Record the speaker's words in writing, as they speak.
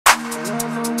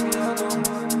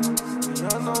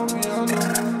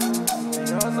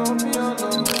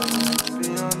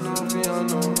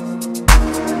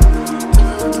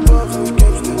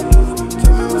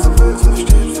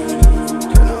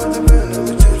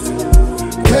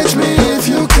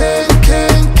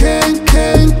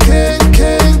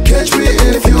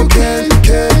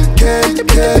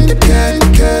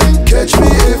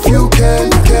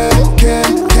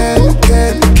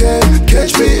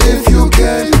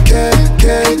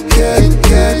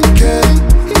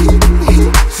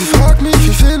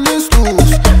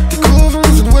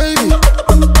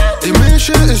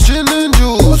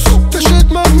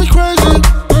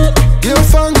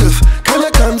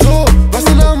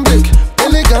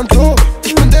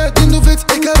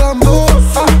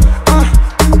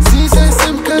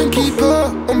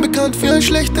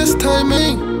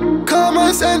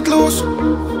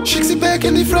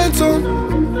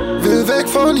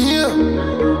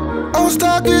aus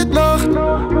Tag wird Nacht.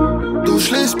 Du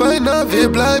schläfst beinahe, wir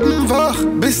bleiben wach,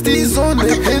 bis die Sonne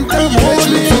hinterm Mond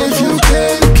liegt. If you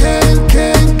can,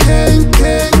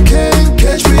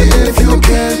 catch me if you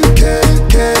can,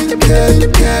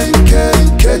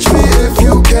 catch me if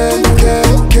you can,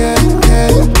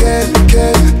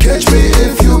 catch me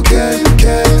if you can,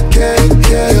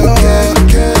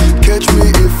 catch me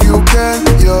if you can,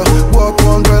 yeah. Walk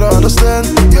one, better understand,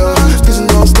 yeah. Listen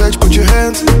on stage, put your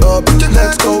hands up.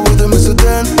 Let's go with the Mr.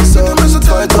 Dancer.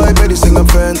 2, 3, Baby, sing am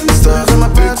Fenster.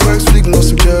 Big Cracks fliegen aus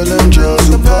dem Challengers.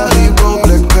 Party, go,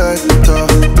 Black Panther.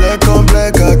 Black on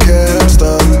Black, I can't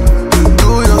stop.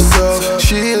 Do yourself,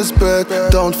 she is back.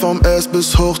 Down vom S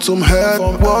bis hoch zum Head.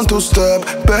 1, 2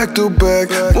 step, back to back.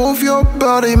 Move your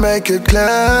body, make it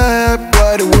clap.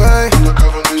 Right away,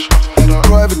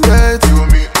 private date.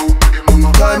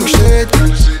 Timing steht,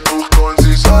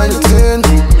 eine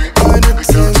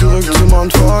 10, zurück zum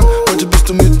Anfang. Heute bist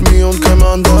du mit mir und keinem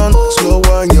anderen. Slow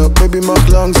wine, ja, Baby, mach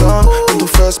langsam. Wenn du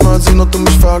fest mal sehen, ob du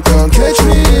mich fahren kannst. Catch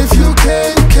me if you